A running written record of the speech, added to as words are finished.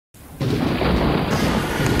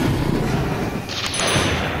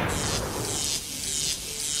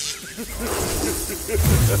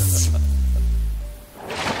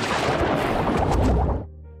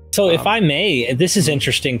So if I may, this is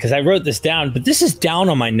interesting because I wrote this down, but this is down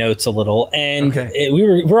on my notes a little, and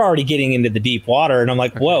we're already getting into the deep water, and I'm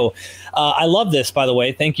like, whoa. I love this, by the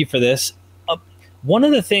way. Thank you for this. One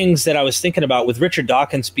of the things that I was thinking about with Richard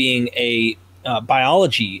Dawkins being a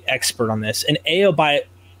biology expert on this, and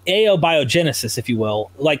abiogenesis, if you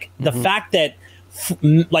will, like the fact that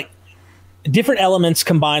like different elements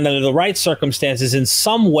combined under the right circumstances in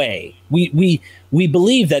some way, we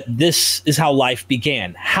believe that this is how life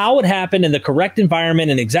began. How it happened in the correct environment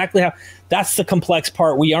and exactly how, that's the complex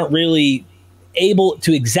part we aren't really able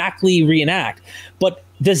to exactly reenact. But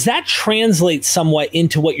does that translate somewhat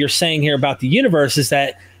into what you're saying here about the universe, is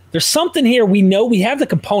that there's something here, we know we have the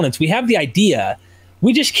components, we have the idea,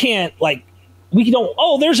 we just can't, like, we don't,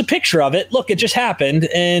 oh, there's a picture of it, look, it just happened,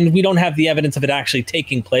 and we don't have the evidence of it actually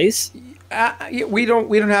taking place? We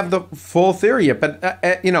don't have the full theory yet, but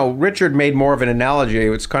you know, Richard made more of an analogy.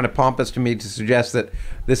 It's kind of pompous to me to suggest that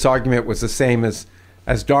this argument was the same as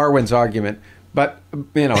Darwin's argument, but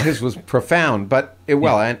you know, his was profound. But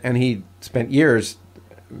and he spent years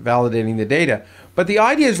validating the data. But the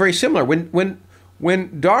idea is very similar. When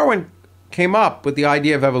Darwin came up with the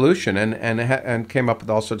idea of evolution and came up with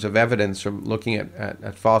all sorts of evidence from looking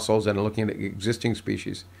at fossils and looking at existing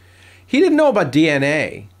species, he didn't know about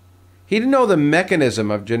DNA. He didn't know the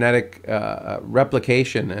mechanism of genetic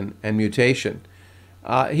replication and mutation.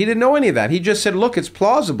 He didn't know any of that. He just said, look, it's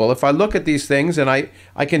plausible. If I look at these things and I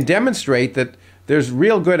can demonstrate that there's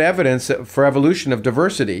real good evidence for evolution of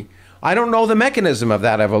diversity, I don't know the mechanism of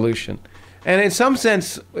that evolution. And in some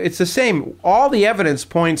sense, it's the same. All the evidence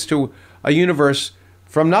points to a universe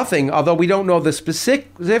from nothing, although we don't know the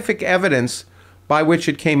specific evidence by which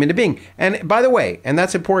it came into being. And by the way, and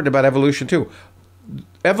that's important about evolution too,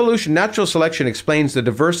 evolution, natural selection, explains the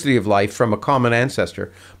diversity of life from a common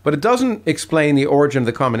ancestor, but it doesn't explain the origin of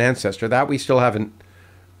the common ancestor. That we still haven't,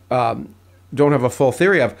 don't have a full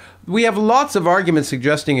theory of. We have lots of arguments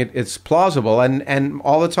suggesting it's plausible, and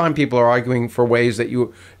all the time people are arguing for ways that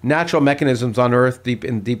natural mechanisms on Earth,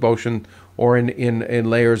 in deep ocean, or in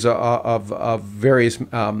layers of various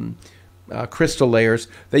crystal layers,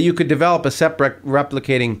 that you could develop a separate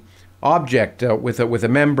replicating object with a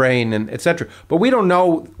membrane and etc. But we don't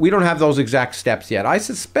know, we don't have those exact steps yet. I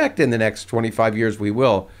suspect in the next 25 years we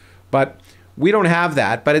will, but we don't have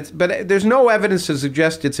that. But there's no evidence to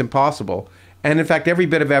suggest it's impossible, and in fact every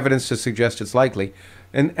bit of evidence to suggest it's likely.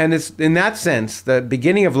 And it's in that sense the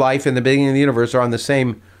beginning of life and the beginning of the universe are on the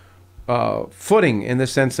same footing, in the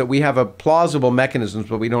sense that we have a plausible mechanisms,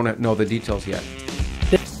 but we don't know the details yet.